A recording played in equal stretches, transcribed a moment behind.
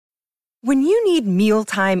When you need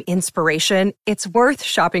mealtime inspiration, it's worth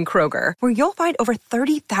shopping Kroger, where you'll find over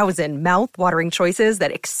 30,000 mouth-watering choices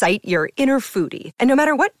that excite your inner foodie. And no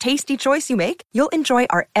matter what tasty choice you make, you'll enjoy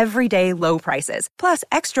our everyday low prices, plus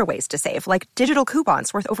extra ways to save, like digital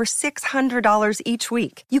coupons worth over $600 each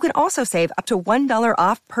week. You can also save up to $1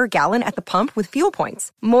 off per gallon at the pump with fuel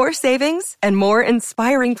points. More savings and more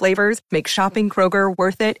inspiring flavors make shopping Kroger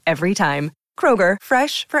worth it every time. Kroger,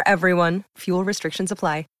 fresh for everyone. Fuel restrictions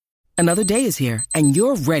apply. Another day is here, and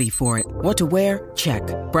you're ready for it. What to wear? Check.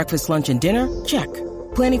 Breakfast, lunch, and dinner? Check.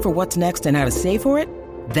 Planning for what's next and how to save for it?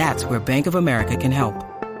 That's where Bank of America can help.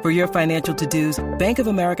 For your financial to-dos, Bank of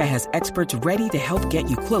America has experts ready to help get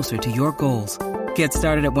you closer to your goals. Get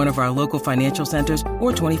started at one of our local financial centers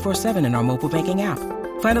or 24/7 in our mobile banking app.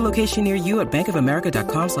 Find a location near you at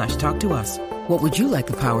bankofamerica.com/talktous. What would you like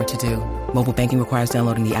the power to do? Mobile banking requires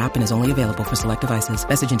downloading the app and is only available for select devices.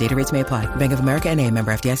 Message and data rates may apply. Bank of America N.A.,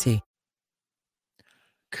 member FDIC.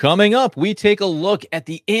 Coming up, we take a look at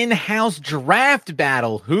the in-house draft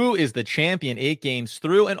battle. Who is the champion 8 games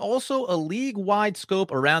through, and also a league-wide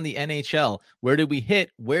scope around the NHL. Where did we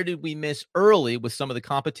hit? Where did we miss early with some of the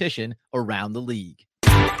competition around the league?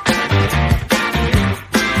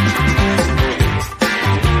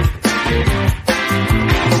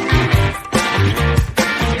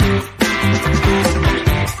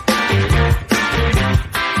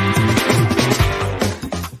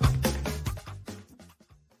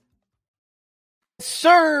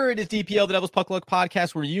 Sir, it is DPL, the Devil's Puck Luck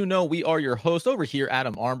podcast, where we are your host. Over here,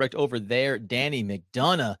 Adam Armbrecht. Over there, Danny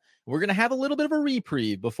McDonough. We're going to have a little bit of a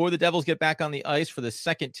reprieve before the Devils get back on the ice for the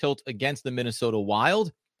second tilt against the Minnesota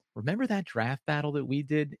Wild. Remember that draft battle that we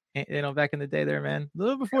did, back in the day there, man? A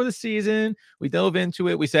little before the season, we dove into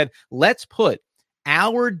it. We said, let's put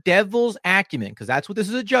our Devils acumen, because that's what this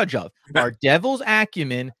is a judge of, our Devils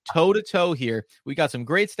acumen toe-to-toe here. We got some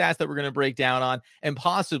great stats that we're going to break down on, and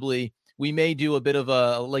possibly we may do a bit of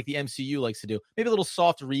like the MCU likes to do, maybe a little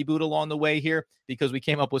soft reboot along the way here, because we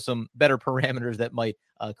came up with some better parameters that might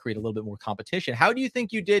create a little bit more competition. How do you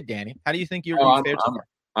think you did, Danny? How do you think you're fared so far?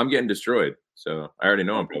 I'm getting destroyed, so I already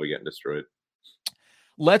know I'm probably getting destroyed.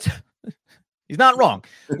 He's not wrong.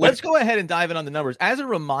 Let's go ahead and dive in on the numbers. As a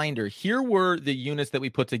reminder, here were the units that we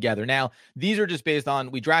put together. Now, these are just based on,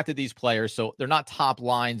 we drafted these players, so they're not top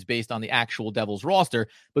lines based on the actual Devils roster,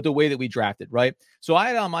 but the way that we drafted, right? So I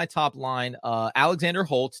had on my top line Alexander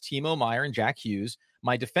Holtz, Timo Meier, and Jack Hughes.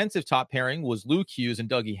 My defensive top pairing was Luke Hughes and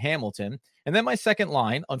Dougie Hamilton. And then my second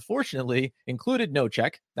line, unfortunately, included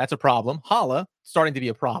Nocheck. That's a problem. Hala, starting to be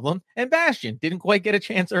a problem. And Bastian didn't quite get a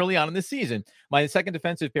chance early on in the season. My second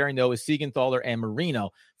defensive pairing, though, is Siegenthaler and Marino.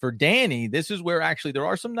 For Danny, this is where actually there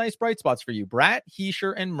are some nice bright spots for you. Bratt,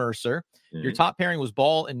 Heischer, and Mercer. Mm-hmm. Your top pairing was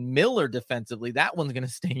Ball and Miller defensively. That one's going to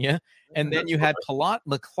sting you. And then you had Palat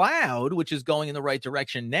McLeod, which is going in the right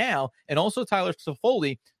direction now, and also Tyler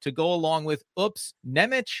Toffoli to go along with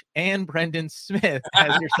Nemec and Brendan Smith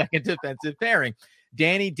as your second defensive pairing.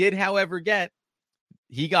 Danny did, however,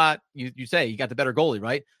 he got the better goalie,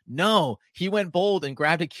 right? No, he went bold and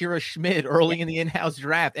grabbed Akira Schmid early in the in-house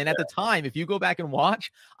draft. And at the time, if you go back and watch,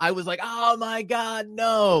 I was like, oh my God,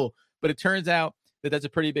 no. But it turns out that's a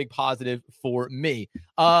pretty big positive for me.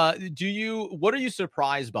 What are you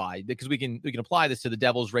surprised by? Because we can apply this to the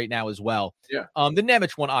Devils right now as well. Yeah. The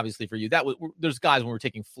Nemec one, obviously, for you, there's guys when we're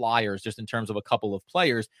taking flyers just in terms of a couple of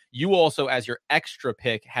players. You also, as your extra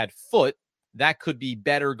pick, had Foote. That could be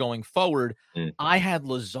better going forward. Mm. I had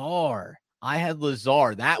Lazar.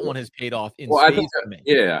 That one has paid off in spades for me.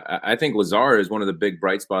 Yeah, I think Lazar is one of the big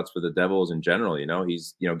bright spots for the Devils in general.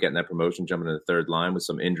 He's getting that promotion, jumping to the third line with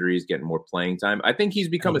some injuries, getting more playing time. I think he's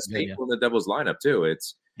become a staple in the Devils lineup too.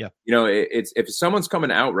 It's if someone's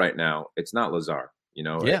coming out right now, it's not Lazar.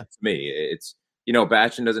 It's me. It's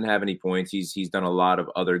Bastian doesn't have any points. He's done a lot of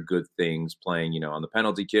other good things, playing on the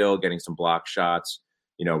penalty kill, getting some block shots.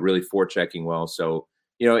 Really forechecking well. So,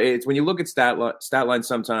 it's when you look at stat lines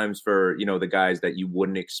sometimes for, the guys that you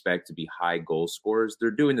wouldn't expect to be high goal scorers,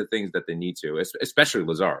 they're doing the things that they need to, especially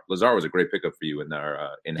Lazar. Lazar was a great pickup for you in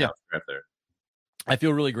our in-house draft there. I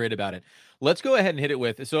feel really great about it. Let's go ahead and hit it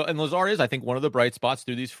with. And Lazar is, I think, one of the bright spots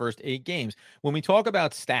through these first 8 games. When we talk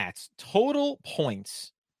about stats, total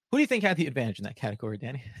points, who do you think had the advantage in that category,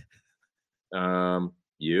 Danny?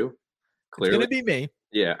 You. Clearly. It's going to be me.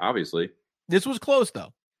 Yeah, obviously. This was close,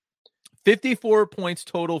 though. 54 points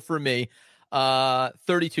total for me,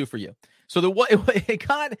 32 for you. So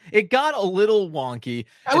it got a little wonky.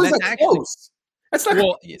 That was close. That's not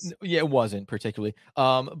well, yeah, it wasn't particularly.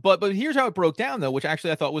 But here's how it broke down though, which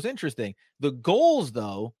actually I thought was interesting. The goals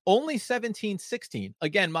though, only 17-16.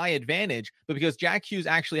 Again, my advantage, but because Jack Hughes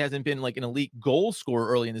actually hasn't been like an elite goal scorer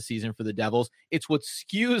early in the season for the Devils, it's what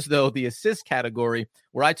skews though the assist category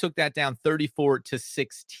where I took that down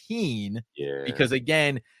 34-16. Yeah. Because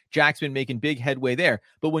again, Jack's been making big headway there.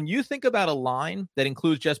 But when you think about a line that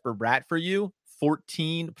includes Jesper Bratt for you,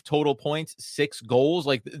 14 total points, 6 goals.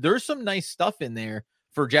 Like there's some nice stuff in there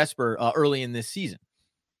for Jesper early in this season.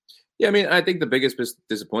 Yeah, I mean, I think the biggest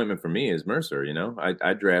disappointment for me is Mercer. You know,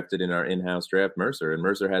 I drafted in our in-house draft Mercer, and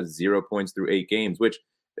Mercer has 0 points through 8 games, which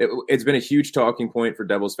it's been a huge talking point for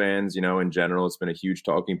Devils fans. You know, in general, it's been a huge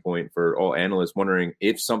talking point for all analysts wondering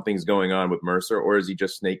if something's going on with Mercer or is he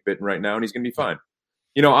just snake bitten right now and he's going to be fine.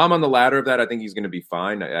 You know, I'm on the latter of that. I think he's going to be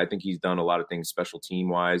fine. I think he's done a lot of things special team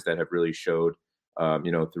wise that have really showed.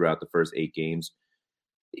 You know, throughout the first 8 games,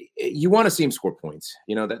 you want to see him score points.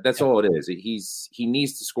 You know, that's all it is. He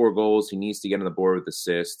needs to score goals. He needs to get on the board with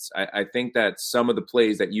assists. I think that some of the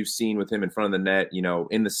plays that you've seen with him in front of the net, you know,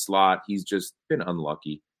 in the slot, he's just been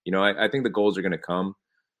unlucky. You know, I think the goals are going to come.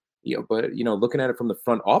 You know, but you know, looking at it from the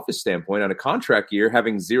front office standpoint, on a contract year,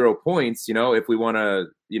 having 0 points, you know, if we want to,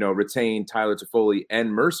 you know, retain Tyler Toffoli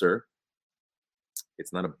and Mercer,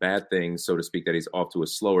 it's not a bad thing, so to speak, that he's off to a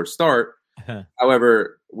slower start.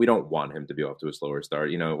 However, we don't want him to be off to a slower start.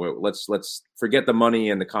 You know, let's forget the money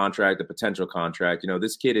and the contract, the potential contract. You know,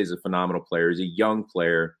 this kid is a phenomenal player. He's a young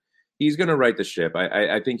player. He's going to right the ship.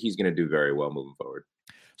 I think he's going to do very well moving forward.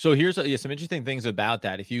 So here's some interesting things about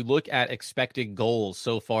that. If you look at expected goals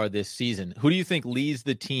so far this season, who do you think leads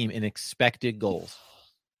the team in expected goals?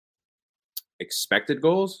 Expected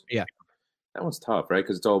goals? Yeah. That one's tough, right?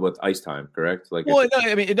 Because it's all about ice time, correct? Like, well,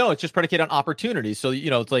 no, it's just predicated on opportunities. So, you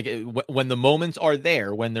know, it's like when the moments are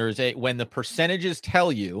there, when the percentages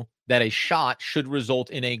tell you that a shot should result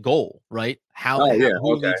in a goal, right? Who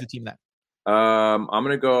leads the team that? I'm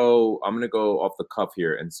gonna go off the cuff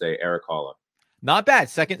here and say Eric Holla. Not bad.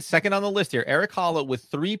 Second on the list here. Eric Holla with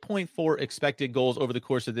 3.4 expected goals over the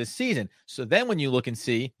course of this season. So then when you look and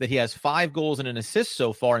see that he has 5 goals and an assist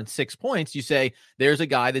so far and 6 points, you say there's a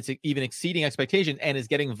guy that's even exceeding expectation and is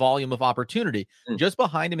getting volume of opportunity. Just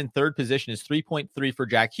behind him in third position is 3.3 for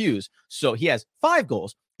Jack Hughes. So he has 5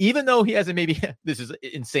 goals. Even though he hasn't this is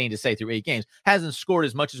insane to say through 8 games, hasn't scored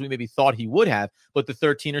as much as we maybe thought he would have, but the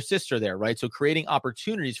 13 assists are there, right? So creating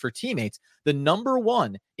opportunities for teammates. The number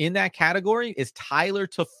 1 in that category is Tyler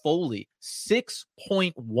Toffoli,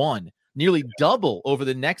 6.1, nearly double over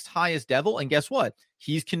the next highest Devil. And guess what?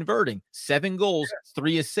 He's converting 7 goals,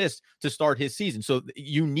 3 assists to start his season. So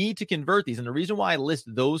you need to convert these. And the reason why I list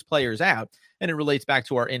those players out, and it relates back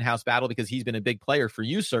to our in-house battle because he's been a big player for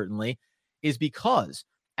you certainly, is because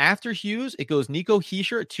after Hughes, it goes Nico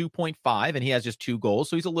Hischier at 2.5, and he has just 2 goals.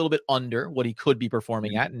 So he's a little bit under what he could be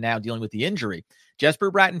performing at and now dealing with the injury.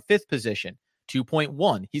 Jesper Bratt in 5th position,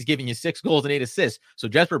 2.1. He's giving you 6 goals and 8 assists. So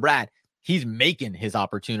Jesper Bratt, he's making his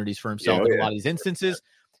opportunities for himself in a lot of these instances.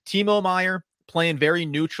 Timo Meier playing very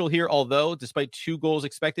neutral here, although despite 2 goals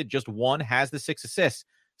expected, just 1 has the 6 assists.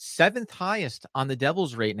 7th highest on the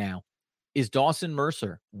Devils right now is Dawson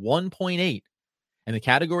Mercer, 1.8. And the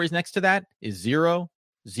categories next to that is 0,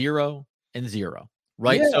 0, and 0,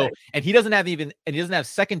 right? Yeah. So, and he doesn't have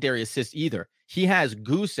secondary assists either. He has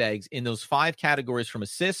goose eggs in those 5 categories from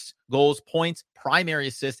assists, goals, points, primary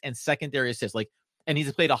assists, and secondary assists. And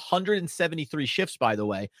he's played 173 shifts, by the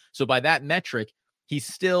way. So by that metric, he's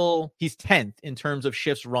 10th in terms of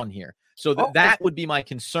shifts run here. So that would be my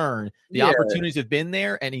concern. The opportunities have been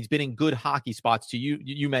there, and he's been in good hockey spots to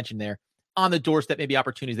you mentioned there. On the doorstep, maybe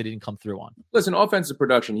opportunities that didn't come through on. Listen, offensive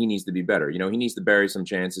production, he needs to be better. You know, he needs to bury some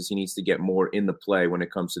chances. He needs to get more in the play when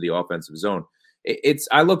it comes to the offensive zone.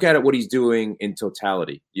 I look at it, what he's doing in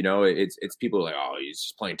totality. You know, it's people like, oh,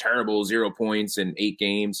 he's playing terrible, 0 points in 8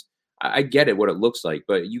 games. I get it, what it looks like,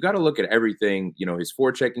 but you got to look at everything. You know, his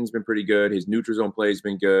forechecking's been pretty good. His neutral zone play has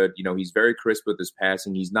been good. You know, he's very crisp with his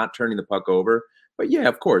passing. He's not turning the puck over. But yeah,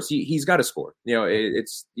 of course, he's got to score. You know,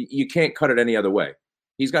 you can't cut it any other way.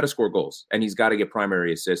 He's got to score goals, and he's got to get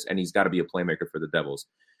primary assists, and he's got to be a playmaker for the Devils.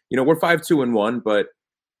 You know, we're 5-2-1, but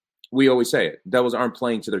we always say it. Devils aren't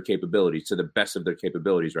playing to their capabilities, to the best of their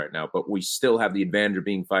capabilities right now, but we still have the advantage of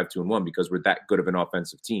being 5-2-1 because we're that good of an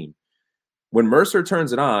offensive team. When Mercer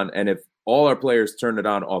turns it on, and if all our players turn it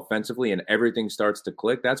on offensively and everything starts to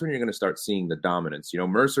click, that's when you're going to start seeing the dominance. You know,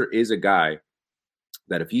 Mercer is a guy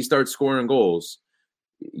that if he starts scoring goals,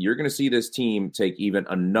 you're going to see this team take even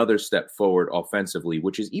another step forward offensively,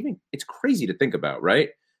 which is it's crazy to think about, right?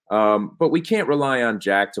 But we can't rely on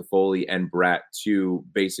Jack Toffoli and Bratt to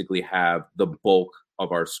basically have the bulk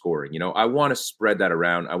of our scoring. I want to spread that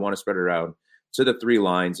around. I want to spread it around to the three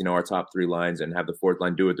lines, our top three lines, and have the fourth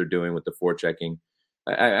line do what they're doing with the forechecking.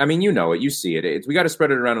 I mean, you see it. We got to spread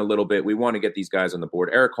it around a little bit. We want to get these guys on the board.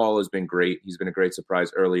 Eric Hall has been great. He's been a great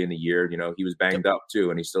surprise early in the year. He was banged up too,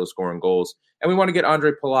 and he's still scoring goals. And we want to get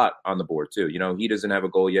Andre Palat on the board too. He doesn't have a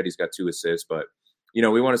goal yet. He's got 2 assists, but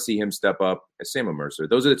we want to see him step up. Same with Mercer.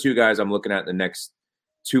 Those are the 2 guys I'm looking at in the next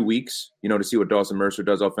 2 weeks, to see what Dawson Mercer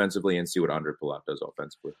does offensively and see what Andre Palat does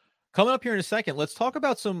offensively. Coming up here in a second, let's talk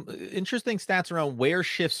about some interesting stats around where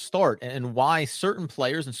shifts start and why certain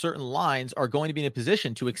players and certain lines are going to be in a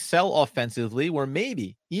position to excel offensively, where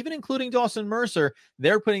maybe, even including Dawson Mercer,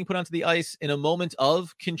 they're put onto the ice in a moment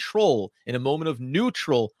of control, in a moment of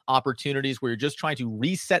neutral opportunities where you're just trying to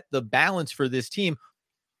reset the balance for this team.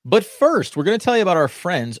 But first, we're going to tell you about our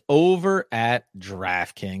friends over at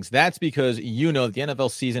DraftKings. That's because the NFL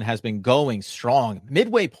season has been going strong,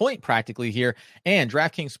 midway point practically here, and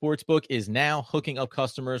DraftKings Sportsbook is now hooking up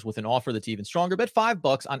customers with an offer that's even stronger. Bet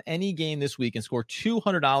 $5 on any game this week and score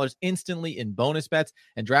 $200 instantly in bonus bets,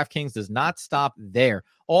 and DraftKings does not stop there.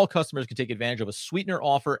 All customers can take advantage of a sweetener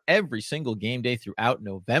offer every single game day throughout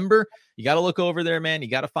November. You got to look over there, man. You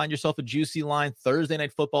got to find yourself a juicy line. Thursday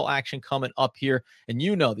night football action coming up here. And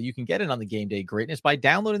that you can get in on the game day greatness by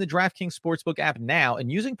downloading the DraftKings Sportsbook app now and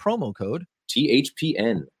using promo code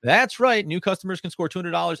THPN. That's right. New customers can score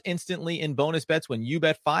 $200 instantly in bonus bets when you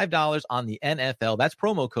bet $5 on the NFL. That's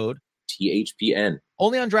promo code THPN.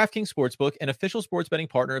 Only on DraftKings Sportsbook, an official sports betting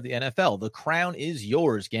partner of the NFL. The crown is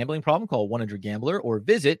yours. Gambling problem? Call 1-800-GAMBLER or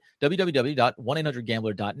visit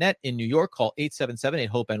www.1800gambler.net. In New York, call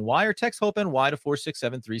 877-8-HOPE-NY or text HOPE-NY to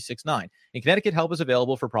 467-369. In Connecticut, help is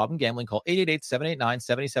available for problem gambling. Call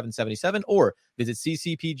 888-789-7777 or visit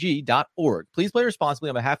ccpg.org. Please play responsibly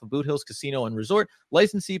on behalf of Boot Hills Casino and Resort.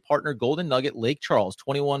 Licensee partner Golden Nugget Lake Charles.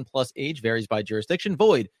 21 plus age varies by jurisdiction.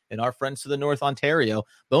 Void in our friends to the north, Ontario.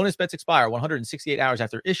 Bonus bets expire 168 hours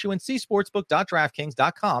after issuance. See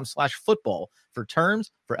sportsbook.draftkings.com/football for terms,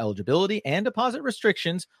 for eligibility and deposit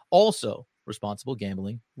restrictions. Also, responsible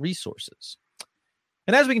gambling resources.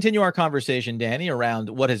 And as we continue our conversation, Danny, around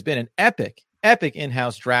what has been an epic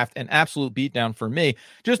in-house draft, an absolute beatdown for me.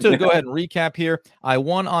 Just to go ahead and recap here, I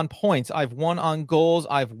won on points, I've won on goals,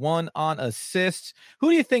 I've won on assists.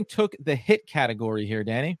 Who do you think took the hit category here,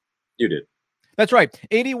 Danny? You did. That's right.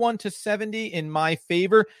 81-70 in my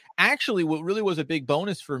favor. Actually, what really was a big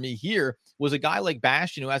bonus for me here was a guy like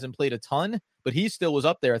Bastion, who hasn't played a ton, but he still was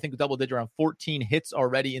up there. I think double-digit, around 14 hits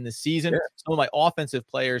already in the season. Yeah. Some of my offensive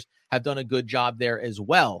players have done a good job there as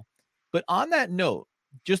well. But on that note,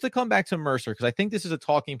 just to come back to Mercer, because I think this is a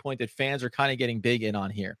talking point that fans are kind of getting big in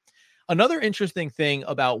on here. Another interesting thing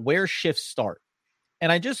about where shifts start.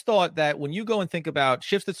 And I just thought that when you go and think about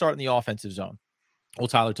shifts that start in the offensive zone, well,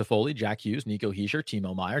 Tyler Toffoli, Jack Hughes, Nico Hischier,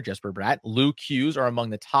 Timo Meier, Jesper Bratt, Luke Hughes are among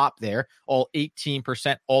the top there, all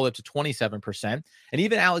 18%, all up to 27%. And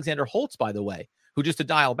even Alexander Holtz, by the way, who, just to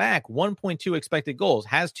dial back, 1.2 expected goals,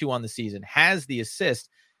 has 2 on the season, has the assist,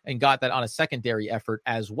 and got that on a secondary effort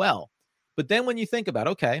as well. But then when you think about,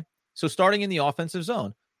 okay, so starting in the offensive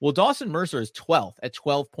zone, well, Dawson Mercer is 12th at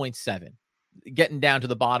 12.7, getting down to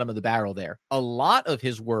the bottom of the barrel there. A lot of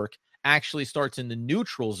his work actually starts in the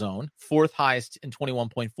neutral zone, 4th highest in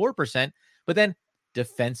 21.4%, but then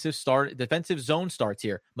defensive zone starts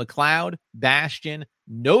here. McLeod, Bastion,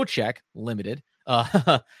 Nocheck, limited,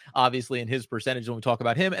 obviously in his percentage when we talk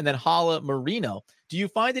about him, and then Hala Marino. Do you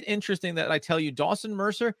find it interesting that I tell you Dawson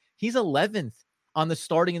Mercer, he's 11th on the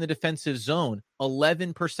starting in the defensive zone,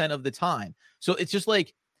 11% of the time. So it's just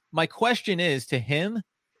like, my question is to him,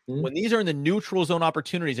 when these are in the neutral zone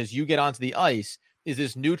opportunities, as you get onto the ice, is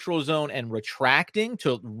this neutral zone and retracting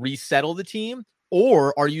to resettle the team?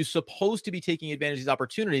 Or are you supposed to be taking advantage of these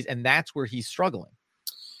opportunities, and that's where he's struggling?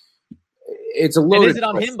 It's a loaded. And is it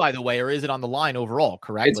on him, by the way, or is it on the line overall?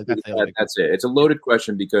 Correct. That's it. It's a loaded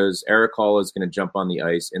question because Eric Hall is going to jump on the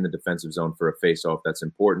ice in the defensive zone for a faceoff. That's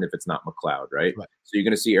important if it's not McLeod, right? So you're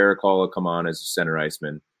going to see Eric Hall come on as a center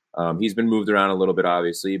iceman. He's been moved around a little bit,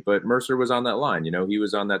 obviously, but Mercer was on that line. He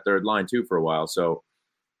was on that third line too for a while. So,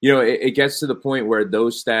 it gets to the point where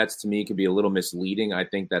those stats to me can be a little misleading. I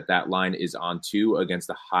think that line is on 2 against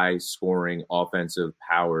a high-scoring,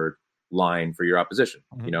 offensive-powered line for your opposition.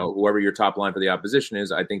 Mm-hmm. Whoever your top line for the opposition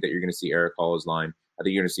is, I think that you're going to see Eric Hall's line. I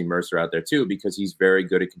think you're going to see Mercer out there too, because he's very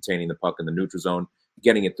good at containing the puck in the neutral zone,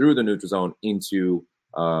 getting it through the neutral zone into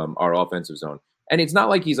our offensive zone. And it's not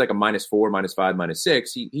like he's like a -4, -5,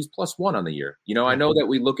 -6. He's +1 on the year. I know that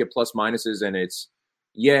we look at plus minuses and it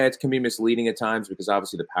can be misleading at times because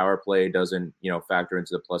obviously the power play doesn't, factor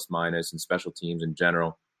into the plus minus and special teams in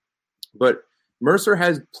general. But Mercer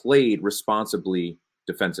has played responsibly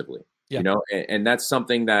defensively. You know, and that's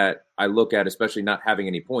something that I look at, especially not having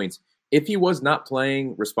any points. If he was not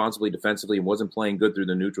playing responsibly defensively and wasn't playing good through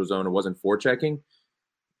the neutral zone or wasn't forechecking,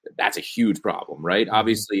 that's a huge problem, right? Mm-hmm.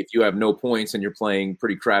 Obviously, if you have no points and you're playing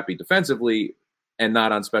pretty crappy defensively and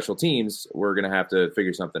not on special teams, we're going to have to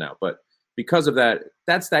figure something out. But because of that,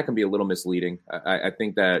 that can be a little misleading. I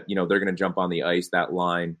think that, you know, they're going to jump on the ice, that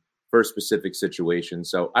line, for a specific situation.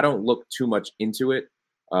 So I don't look too much into it.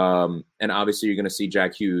 And obviously you're going to see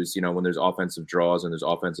Jack Hughes, you know, when there's offensive draws and there's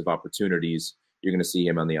offensive opportunities, you're going to see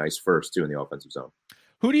him on the ice first too in the offensive zone.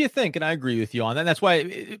 Who do you think? And I agree with you on that. That's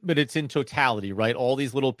why, but it's in totality, right? All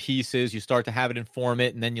these little pieces, you start to have it inform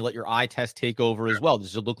it, and then you let your eye test take over as well.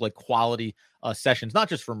 Does it look like quality sessions? Not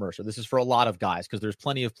just for Mercer. This is for a lot of guys, because there's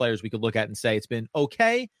plenty of players we could look at and say it's been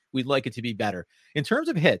okay. We'd like it to be better. In terms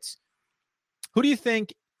of hits, who do you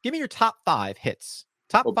think? Give me your top 5 hits.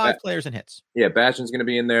 Top 5 players in hits. Yeah, Bastian's going to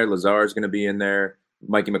be in there. Lazar's going to be in there.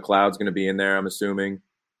 Mikey McLeod's going to be in there, I'm assuming.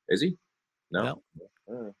 Is he? No.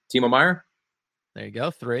 Timo Meier? There you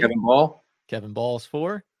go. 3. Kevin Ball? Kevin Ball's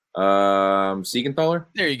 4. Siegenthaler?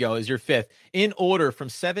 There you go. Is your 5th. In order from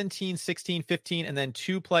 17, 16, 15, and then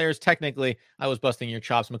 2 players. Technically, I was busting your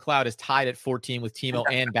chops. McLeod is tied at 14 with Timo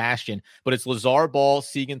and Bastian, but it's Lazar, Ball,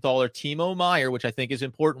 Siegenthaler, Timo Meier, which I think is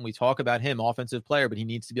important. We talk about him, offensive player, but he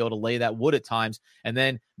needs to be able to lay that wood at times. And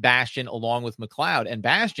then Bastian along with McLeod. And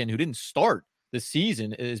Bastian, who didn't start the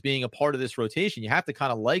season, is being a part of this rotation. You have to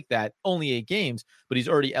kind of like that. Only 8 games, but he's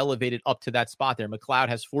already elevated up to that spot there. McLeod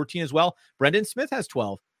has 14 as well. Brendan Smith has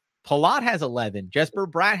 12. Palat has 11. Jesper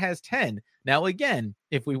Bratt has 10. Now, again,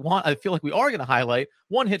 if we want, I feel like we are going to highlight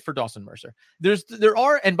 1 hit for Dawson Mercer. There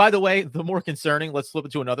are, and by the way, the more concerning, let's flip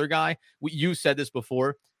it to another guy. You said this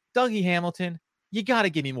before, Dougie Hamilton. You got to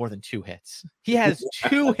give me more than 2 hits. He has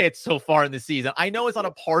 2 hits so far in the season. I know it's not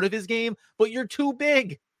a part of his game, but you're too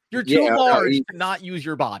big. You're too large to not use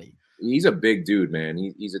your body. He's a big dude,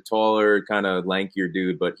 man. He's a taller, kind of lankier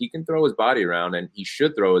dude, but he can throw his body around, and he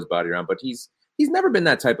should throw his body around, but he's never been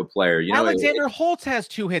that type of player. You know, Alexander Holtz has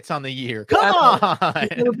 2 hits on the year. Come on.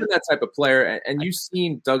 He's never been that type of player, and you've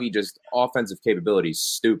seen Dougie just offensive capabilities,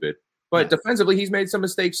 stupid. But defensively, he's made some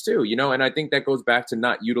mistakes too, you know, and I think that goes back to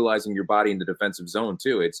not utilizing your body in the defensive zone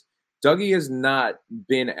too. Dougie has not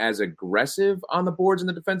been as aggressive on the boards in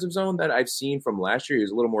the defensive zone that I've seen from last year. He was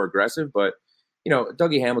a little more aggressive, but, you know,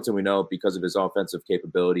 Dougie Hamilton, we know because of his offensive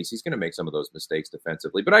capabilities, he's going to make some of those mistakes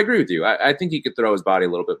defensively. But I agree with you. I think he could throw his body a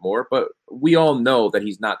little bit more, but we all know that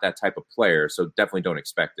he's not that type of player, so definitely don't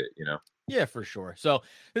expect it, you know? Yeah, for sure. So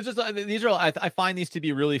it's just these are I find these to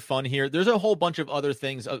be really fun here. There's a whole bunch of other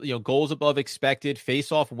things, you know, goals above expected,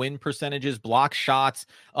 face-off win percentages, block shots,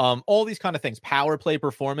 all these kind of things, power play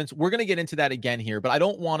performance. We're gonna get into that again here, but I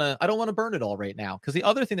don't want to burn it all right now, because the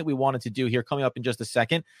other thing that we wanted to do here coming up in just a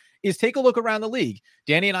second is take a look around the league.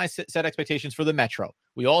 Danny and I set expectations for the Metro.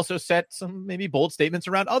 We also set some maybe bold statements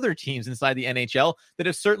around other teams inside the NHL that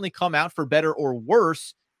have certainly come out for better or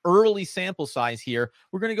worse. Early sample size here.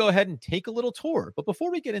 We're going to go ahead and take a little tour. But before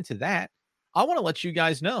we get into that, I want to let you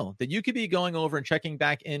guys know that you could be going over and checking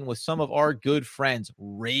back in with some of our good friends,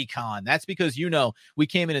 Raycon. That's because, you know, we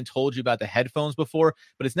came in and told you about the headphones before,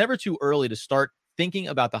 but it's never too early to start thinking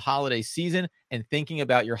about the holiday season and thinking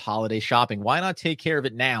about your holiday shopping. Why not take care of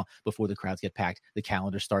it now before the crowds get packed, the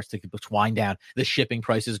calendar starts to wind down, the shipping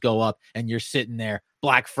prices go up, and you're sitting there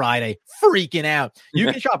Black Friday freaking out?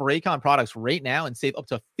 You can shop Raycon products right now and save up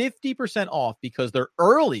to 50% off because their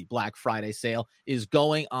early Black Friday sale is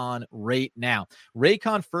going on right now.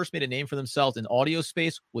 Raycon first made a name for themselves in audio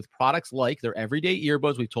space with products like their everyday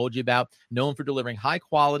earbuds we've told you about, known for delivering high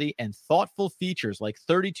quality and thoughtful features like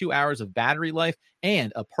 32 hours of battery life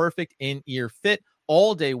and a perfect in-ear fit,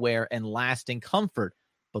 all-day wear, and lasting comfort.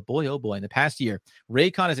 But boy, oh boy, in the past year,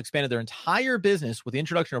 Raycon has expanded their entire business with the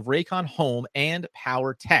introduction of Raycon Home and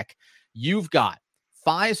Power Tech. You've got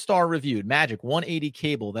 5-star reviewed Magic 180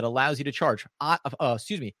 cable that allows you to charge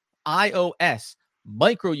iOS,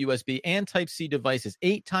 micro USB, and Type-C devices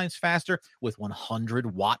 8 times faster with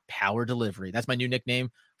 100-watt power delivery. That's my new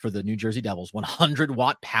nickname for the New Jersey Devils,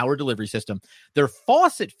 100-watt power delivery system. Their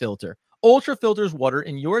faucet filter ultra filters water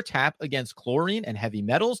in your tap against chlorine and heavy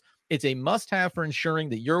metals. It's a must-have for ensuring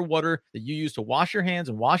that your water that you use to wash your hands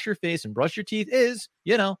and wash your face and brush your teeth is,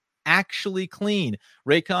 you know, actually clean.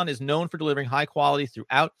 Raycon is known for delivering high quality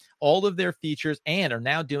throughout all of their features and are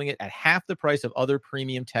now doing it at half the price of other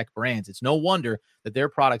premium tech brands. It's no wonder that their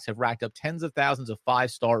products have racked up tens of thousands of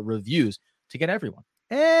 5-star reviews to get everyone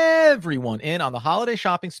everyone in on the holiday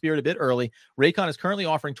shopping spirit a bit early. Raycon is currently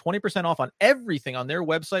offering 20% off on everything on their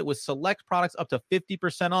website with select products up to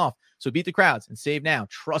 50% off. So beat the crowds and save now.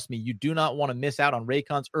 Trust me, you do not want to miss out on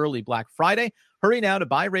Raycon's early Black Friday. Hurry now to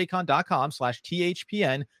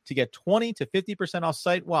buyraycon.com/THPN to get 20 to 50% off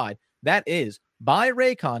site-wide. That is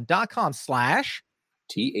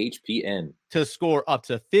buyraycon.com/THPN to score up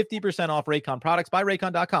to 50% off Raycon products.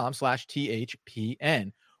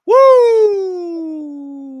 Buyraycon.com/THPN. Woo!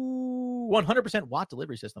 100% watt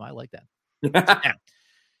delivery system. I like that. Now,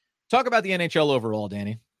 talk about the NHL overall,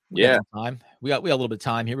 Danny. We got a little bit of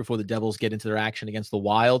time here before the Devils get into their action against the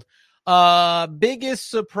Wild. Biggest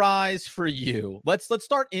surprise for you. Let's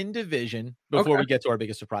start in division before we get to our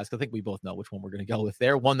biggest surprise, because I think we both know which one we're going to go with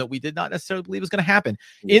there. One that we did not necessarily believe was going to happen.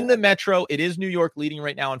 In the Metro, it is New York leading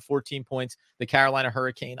right now on 14 points. The Carolina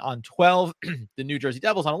Hurricane on 12. The New Jersey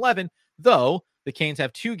Devils on 11, though the Canes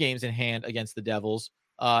have 2 games in hand against the Devils,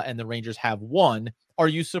 and the Rangers have 1. Are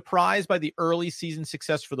you surprised by the early season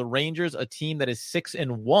success for the Rangers, a team that is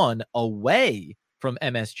 6-1 away from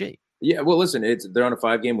MSG? Yeah, well, listen, they're on a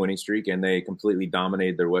 5-game winning streak, and they completely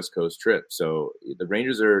dominated their West Coast trip. So the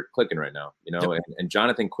Rangers are clicking right now, and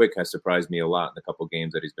Jonathan Quick has surprised me a lot in the couple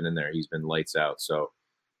games that he's been in there. He's been lights out. So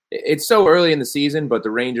it's so early in the season, but the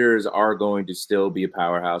Rangers are going to still be a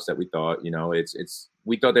powerhouse that we thought.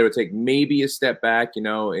 We thought they would take maybe a step back, in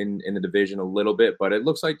the division a little bit, but it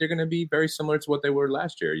looks like they're going to be very similar to what they were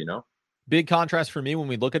last year, Big contrast for me when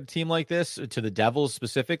we look at a team like this, to the Devils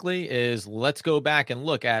specifically, is let's go back and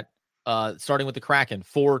look at starting with the Kraken,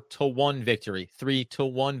 4-1 victory,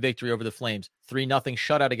 3-1 victory over the Flames, 3-0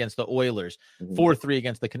 shutout against the Oilers, 4-3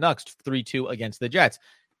 against the Canucks, 3-2 against the Jets.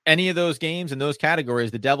 Any of those games in those categories,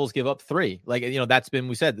 the Devils give up 3. That's been,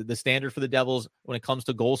 we said, the standard for the Devils when it comes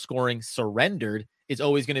to goal scoring surrendered is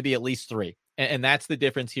always going to be at least 3. And that's the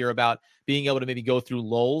difference here about being able to maybe go through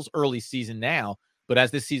lulls early season now. But as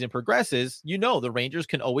this season progresses, the Rangers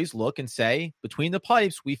can always look and say, between the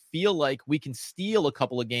pipes, we feel like we can steal a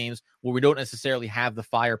couple of games where we don't necessarily have the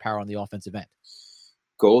firepower on the offensive end.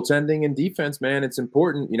 Goaltending and defense, man, it's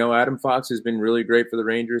important. Adam Fox has been really great for the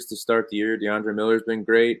Rangers to start the year. DeAndre Miller's been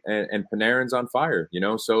great, and Panarin's on fire,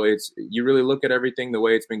 So you really look at everything the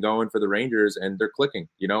way it's been going for the Rangers, and they're clicking,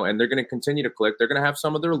 and they're going to continue to click. They're going to have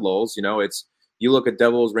some of their lulls, You look at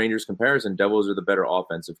Devils-Rangers comparison, Devils are the better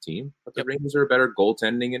offensive team, but the Rangers are a better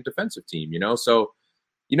goaltending and defensive team, So,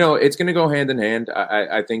 it's going to go hand in hand.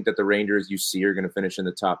 I think that the Rangers, you see, are going to finish in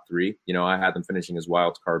the top 3. I had them finishing as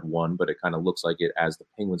wild card 1, but it kind of looks like it as the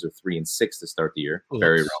Penguins are 3-6 to start the year.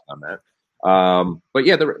 Very wrong on that. But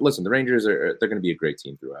yeah, the Rangers they're going to be a great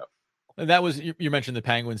team throughout. And that was, you mentioned the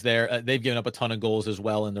Penguins there. They've given up a ton of goals as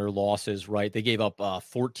well in their losses, right? They gave up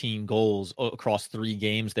 14 goals across 3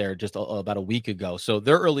 games there just about a week ago. So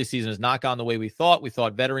their early season has not gone the way we thought. We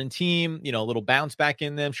thought veteran team, a little bounce back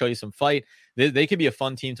in them, show you some fight. They could be a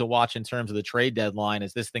fun team to watch in terms of the trade deadline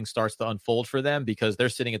as this thing starts to unfold for them, because they're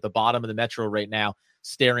sitting at the bottom of the Metro right now,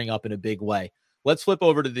 staring up in a big way. Let's flip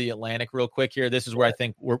over to the Atlantic real quick here. This is where I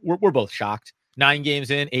think we're both shocked. 9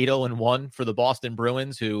 games in, 8-0-1 for the Boston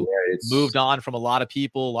Bruins, who moved on from a lot of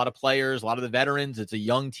people, a lot of players, a lot of the veterans. It's a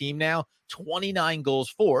young team now. 29 goals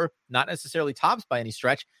for, not necessarily tops by any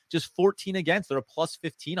stretch, just 14 against. They're a plus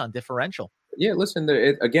 15 on differential. Yeah, listen,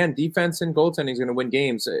 again, defense and goaltending is going to win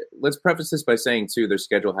games. Let's preface this by saying, too, their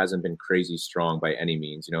schedule hasn't been crazy strong by any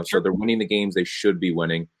means. So they're winning the games they should be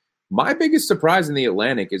winning. My biggest surprise in the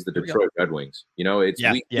Atlantic is the Detroit Red Wings. We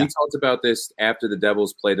talked about this after the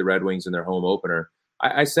Devils play the Red Wings in their home opener.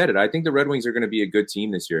 I said it. I think the Red Wings are going to be a good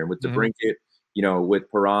team this year. And with DeBrincat, with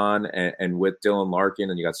Perron and with Dylan Larkin,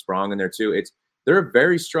 and you got Sprong in there too. They're a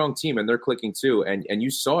very strong team, and they're clicking too. And you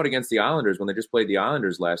saw it against the Islanders when they just played the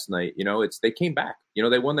Islanders last night. They came back.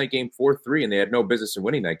 They won that game 4-3, and they had no business in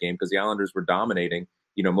winning that game because the Islanders were dominating,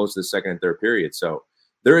 most of the second and third period. So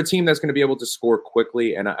they're a team that's going to be able to score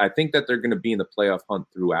quickly, and I think that they're going to be in the playoff hunt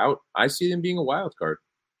throughout. I see them being a wild card.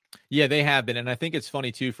 Yeah, they have been. And I think it's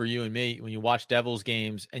funny, too, for you and me, when you watch Devils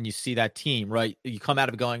games and you see that team, right? You come out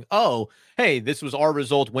of it going, oh, hey, this was our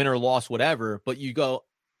result, win or loss, whatever. But you go,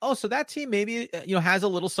 oh, so that team maybe, has a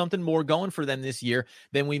little something more going for them this year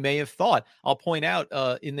than we may have thought. I'll point out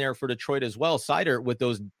in there for Detroit as well, Seider with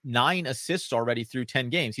those 9 assists already through 10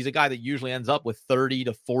 games. He's a guy that usually ends up with 30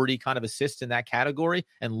 to 40 kind of assists in that category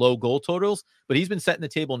and low goal totals, but he's been setting the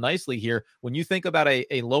table nicely here. When you think about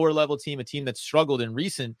a lower level team, a team that's struggled in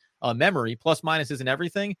recent memory, plus minus isn't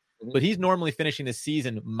everything, but he's normally finishing the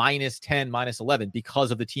season -10, -11 because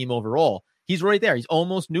of the team overall. He's right there. He's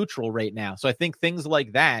almost neutral right now. So I think things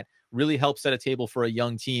like that really help set a table for a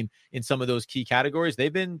young team in some of those key categories.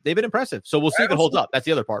 They've been impressive. So we'll see if it holds up. That's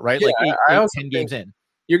the other part, right? Yeah, like 8, 10 games in.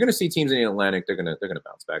 you're going to see teams in the Atlantic. They're going to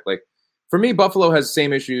bounce back. Like for me, Buffalo has the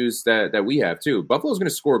same issues that we have too. Buffalo's going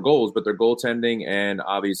to score goals, but their goaltending and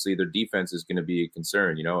obviously their defense is going to be a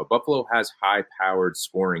concern. Buffalo has high-powered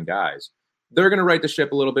scoring guys. They're going to right the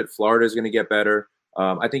ship a little bit. Florida is going to get better.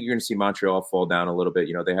 I think you're going to see Montreal fall down a little bit.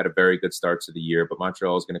 They had a very good start to the year, but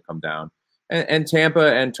Montreal is going to come down. And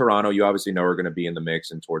Tampa and Toronto, you obviously know, are going to be in the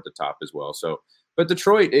mix and toward the top as well. So, but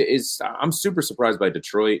Detroit I'm super surprised by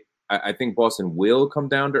Detroit. I think Boston will come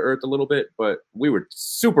down to earth a little bit, but we were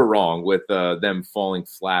super wrong with them falling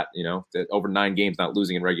flat, over 9 games, not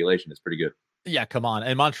losing in regulation is pretty good. Yeah, come on.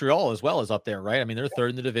 And Montreal as well is up there, right? I mean, they're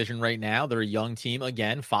third in the division right now. They're a young team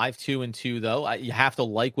again, 5-2-2 though. You have to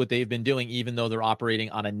like what they've been doing, even though they're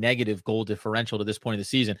operating on a negative goal differential to this point of the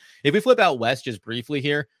season. If we flip out west just briefly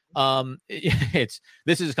here, this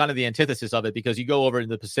is kind of the antithesis of it, because you go over in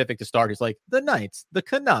the Pacific to start. It's like the Knights, the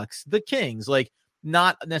Canucks, the Kings, like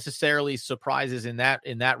not necessarily surprises in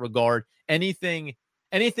that regard. Anything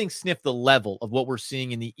sniff the level of what we're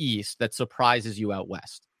seeing in the East that surprises you out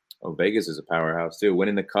west? Oh, Vegas is a powerhouse too.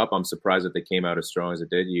 Winning the cup, I'm surprised that they came out as strong as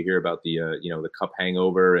it did. You hear about the the cup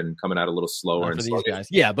hangover and coming out a little slower. For these guys,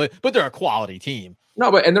 yeah, but they're a quality team.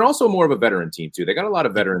 No, and they're also more of a veteran team too. They got a lot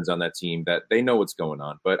of veterans on that team that they know what's going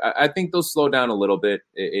on. But I think they'll slow down a little bit.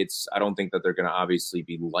 I don't think that they're going to obviously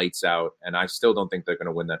be lights out, and I still don't think they're going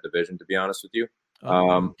to win that division, to be honest with you.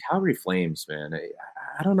 Calgary Flames, man,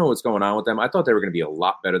 I don't know what's going on with them. I thought they were going to be a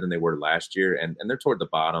lot better than they were last year, and they're toward the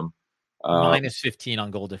bottom. Minus 15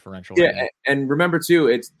 on goal differential. Yeah, right, and remember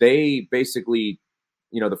too, they basically,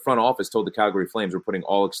 the front office told the Calgary Flames we're putting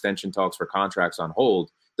all extension talks for contracts on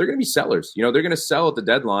hold. They're going to be sellers. They're going to sell at the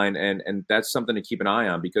deadline, and that's something to keep an eye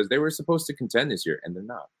on, because they were supposed to contend this year, and they're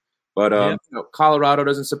not. But Colorado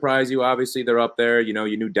doesn't surprise you. Obviously, they're up there. You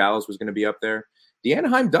knew Dallas was going to be up there. The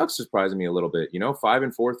Anaheim Ducks surprised me a little bit.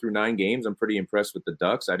 5-4 through 9 games. I'm pretty impressed with the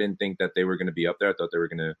Ducks. I didn't think that they were going to be up there. I thought they were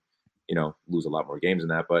going to lose a lot more games than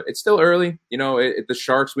that, but it's still early. The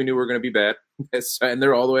Sharks, we knew were going to be bad, and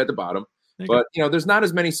they're all the way at the bottom. Okay. But, there's not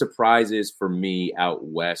as many surprises for me out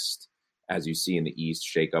west as you see in the East,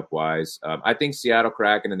 shakeup wise. I think Seattle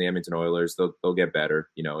Kraken and the Edmonton Oilers, they'll get better.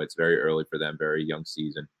 It's very early for them, very young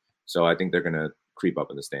season. So I think they're going to creep up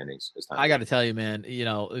in the standings this time. I got to tell you, man,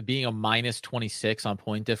 being a minus 26 on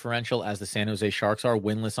point differential as the San Jose Sharks are,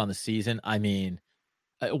 winless on the season, I mean,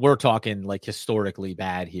 we're talking like historically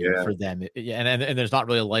bad here for them. And there's not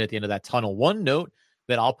really a light at the end of that tunnel. One note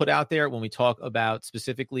that I'll put out there when we talk about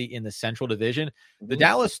specifically in the Central Division, the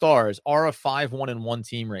Dallas Stars are a 5-1-1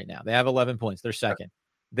 team right now. They have 11 points. They're second.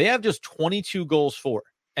 They have just 22 goals for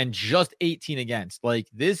and just 18 against. Like,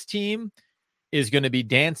 this team is going to be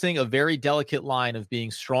dancing a very delicate line of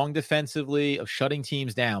being strong defensively, of shutting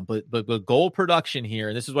teams down. But goal production here,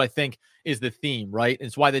 and this is what I think is the theme, right?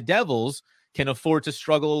 It's why the Devils can afford to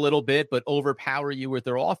struggle a little bit, but overpower you with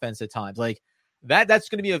their offense at times. Like that's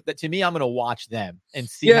going to be to me, I'm going to watch them and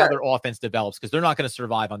see how their offense develops, because they're not going to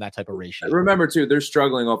survive on that type of ratio. Remember too, they're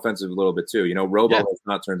struggling offensively a little bit too. Robo has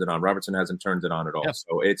not turned it on. Robertson hasn't turned it on at all. Yeah.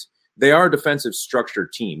 So they are a defensive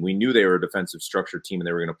structured team. We knew they were a defensive structured team and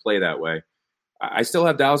they were going to play that way. I still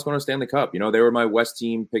have Dallas going to Stanley Cup. They were my West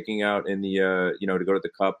team picking out in the, to go to the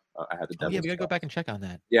Cup. I had the Devils. Yeah, we got to go back and check on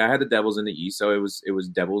that. Yeah, I had the Devils in the East, so it was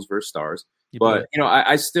Devils versus Stars. But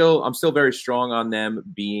I'm still very strong on them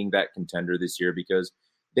being that contender this year, because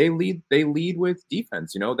they lead with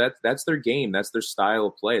defense. That's their game. That's their style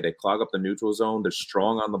of play. They clog up the neutral zone. They're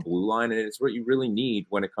strong on the blue line, and it's what you really need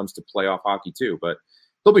when it comes to playoff hockey too. But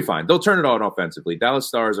they'll be fine. They'll turn it on offensively. Dallas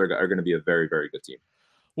Stars are going to be a very, very good team.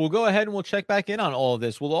 We'll go ahead and we'll check back in on all of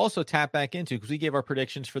this. We'll also tap back into, because we gave our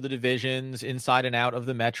predictions for the divisions, inside and out of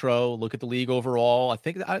the Metro, look at the league overall. I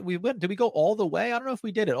think did we go all the way? I don't know if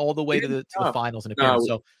we did it all the way to the finals and appearance.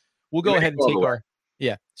 So we'll go ahead and take our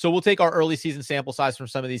So we'll take our early season sample size from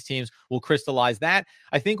some of these teams. We'll crystallize that.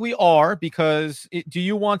 I think we are, because do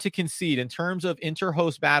you want to concede in terms of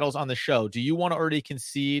inter-host battles on the show? Do you want to already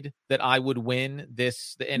concede that I would win the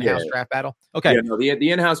in-house draft battle? Okay. Yeah, no, the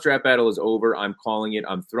in-house draft battle is over. I'm calling it.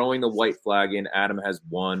 I'm throwing the white flag in. Adam has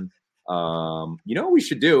won. What we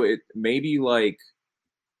should do? It maybe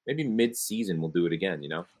mid-season we'll do it again,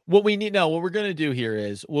 What we're going to do here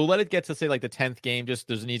is we'll let it get to, say, like the 10th game, just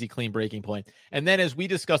there's an easy, clean breaking point. And then, as we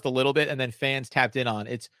discussed a little bit, and then fans tapped in on,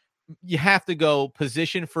 you have to go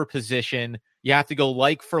position for position. You have to go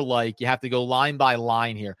like for like. You have to go line by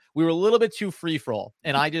line here. We were a little bit too free for all.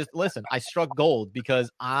 And I struck gold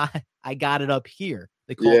because I got it up here.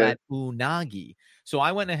 They call that unagi. So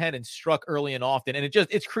I went ahead and struck early and often, and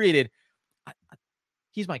it's created.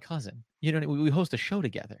 He's my cousin. We host a show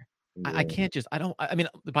together. Yeah. I can't just,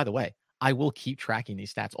 by the way, I will keep tracking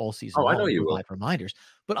these stats all season long. I know you will. Reminders,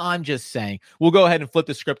 but I'm just saying we'll go ahead and flip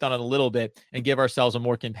the script on it a little bit and give ourselves a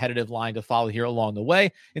more competitive line to follow here along the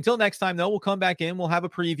way. Until next time, though, we'll come back in. We'll have a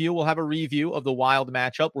preview. We'll have a review of the Wild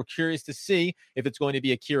matchup. We're curious to see if it's going to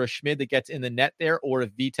be Akira Schmid that gets in the net there, or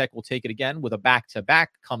if VTech will take it again with a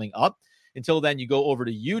back-to-back coming up. Until then, you go over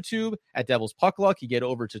to YouTube at Devils Puck Luck. You get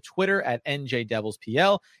over to Twitter at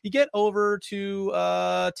NJDevilsPL. You get over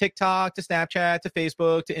to TikTok, to Snapchat, to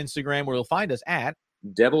Facebook, to Instagram, where you'll find us at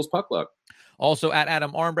Devils Puck Luck. Also at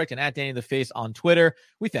Adam Armbrecht and at Danny the Face on Twitter.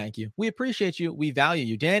 We thank you. We appreciate you. We value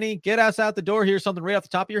you. Danny, get us out the door. Here's something right off the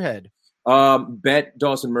top of your head. Bet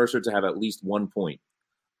Dawson Mercer to have at least 1 point.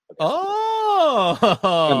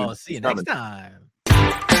 Oh, see you next time.